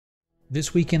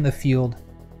This week in the field,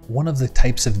 one of the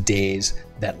types of days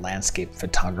that landscape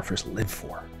photographers live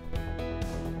for.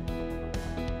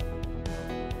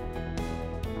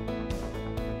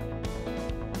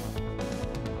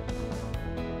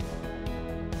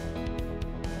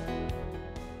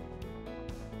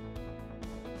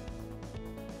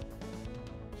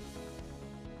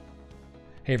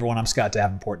 Hey everyone, I'm Scott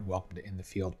Davenport and welcome to In the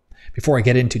Field. Before I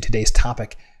get into today's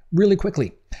topic, really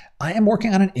quickly, I am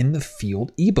working on an In the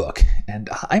Field ebook, and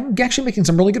I'm actually making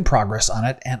some really good progress on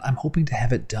it, and I'm hoping to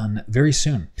have it done very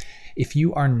soon. If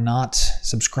you are not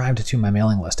subscribed to my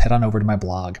mailing list, head on over to my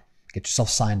blog, get yourself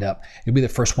signed up. You'll be the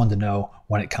first one to know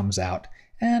when it comes out,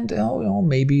 and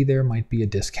maybe there might be a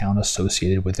discount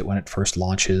associated with it when it first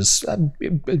launches.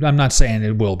 I'm not saying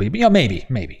it will be, but maybe.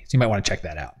 So you might want to check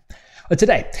that out. But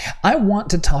today, I want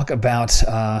to talk about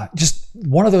just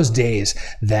one of those days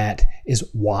that is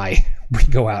why we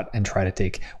go out and try to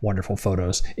take wonderful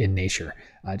photos in nature.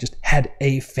 Just had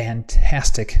a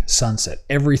fantastic sunset.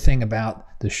 Everything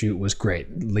about the shoot was great.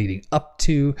 Leading up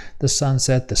to the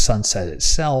sunset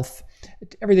itself,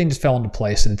 everything just fell into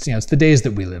place, and it's the days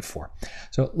that we live for.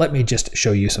 So let me just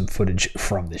show you some footage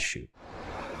from this shoot.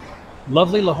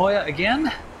 Lovely La Jolla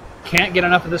again. Can't get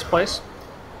enough of this place.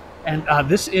 And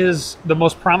this is the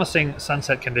most promising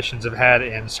sunset conditions I've had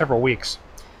in several weeks.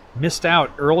 Missed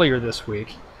out earlier this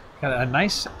week. Got a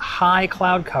nice high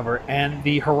cloud cover and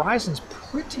the horizon's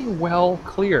pretty well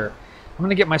clear. I'm going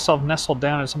to get myself nestled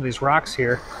down in some of these rocks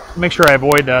here. Make sure I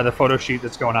avoid the photo shoot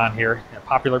that's going on here. A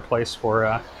popular place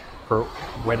for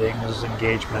weddings,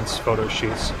 engagements, photo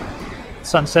shoots.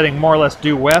 Sun setting more or less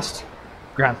due west.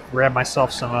 Grab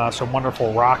myself some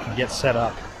wonderful rock and get set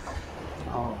up.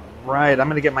 Right, I'm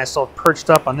going to get myself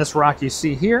perched up on this rock you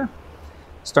see here.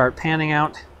 Start panning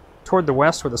out toward the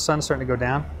west where the sun's starting to go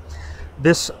down.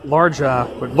 This large,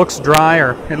 what looks dry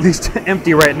or at least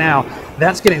empty right now,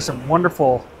 that's getting some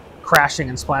wonderful crashing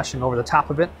and splashing over the top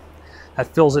of it. That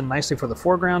fills in nicely for the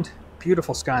foreground.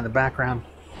 Beautiful sky in the background.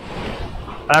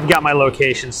 I've got my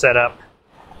location set up.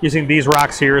 Using these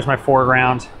rocks here as my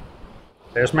foreground.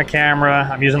 There's my camera.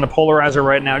 I'm using the polarizer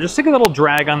right now. Just take a little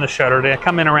drag on the shutter to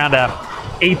come in around a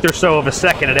eighth or so of a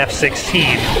second at f16.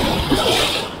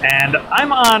 And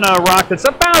I'm on a rock that's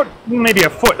about maybe a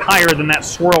foot higher than that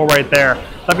swirl right there.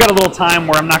 I've got a little time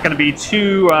where I'm not going to be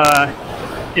too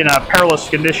in a perilous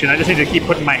condition. I just need to keep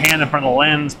putting my hand in front of the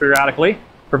lens periodically,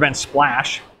 prevent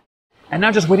splash. And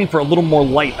now just waiting for a little more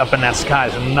light up in that sky.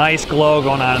 There's a nice glow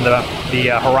going on in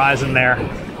the horizon there.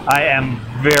 I am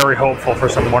very hopeful for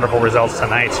some wonderful results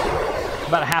tonight.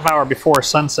 About a half hour before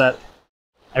sunset.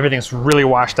 Everything's really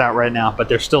washed out right now, but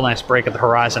there's still a nice break at the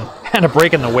horizon and a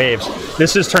break in the waves.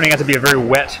 This is turning out to be a very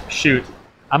wet shoot.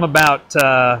 I'm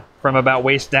from about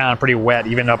waist down, pretty wet,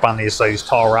 even up on these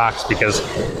tall rocks, because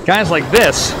guys like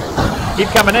this keep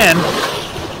coming in,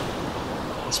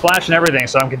 splashing everything.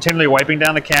 So I'm continually wiping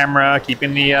down the camera,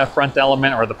 keeping the front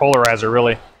element, or the polarizer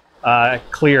really,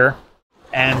 clear.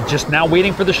 And just now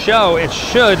waiting for the show. It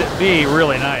should be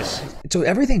really nice. So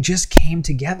everything just came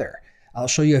together. I'll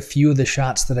show you a few of the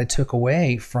shots that I took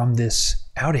away from this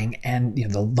outing, and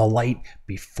the light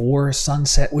before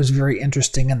sunset was very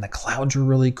interesting, and the clouds were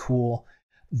really cool.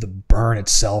 The burn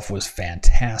itself was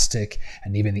fantastic,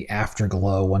 and even the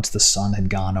afterglow once the sun had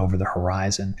gone over the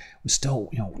horizon was still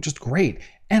just great.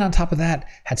 And on top of that,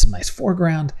 had some nice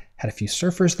foreground, had a few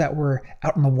surfers that were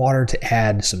out in the water to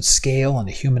add some scale and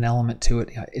a human element to it.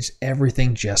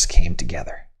 Everything just came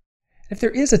together. If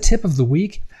there is a tip of the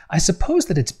week, I suppose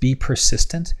that it's be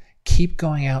persistent. Keep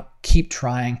going out, keep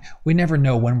trying. We never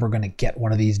know when we're going to get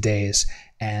one of these days,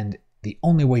 and the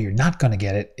only way you're not going to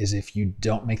get it is if you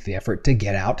don't make the effort to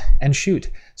get out and shoot.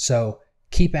 So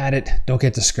keep at it, don't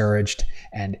get discouraged,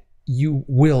 and you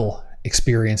will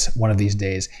experience one of these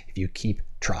days if you keep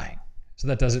trying. So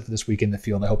that does it for this week in the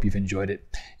field. I hope you've enjoyed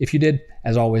it. If you did,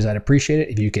 as always, I'd appreciate it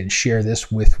if you can share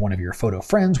this with one of your photo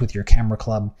friends, with your camera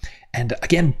club. And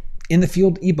again, In the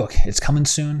Field ebook, it's coming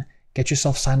soon. Get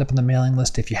yourself signed up on the mailing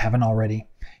list if you haven't already.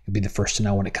 You'll be the first to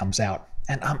know when it comes out.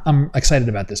 And I'm excited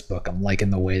about this book. I'm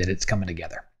liking the way that it's coming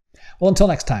together. Well, until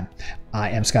next time, I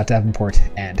am Scott Davenport,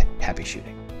 and happy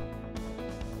shooting.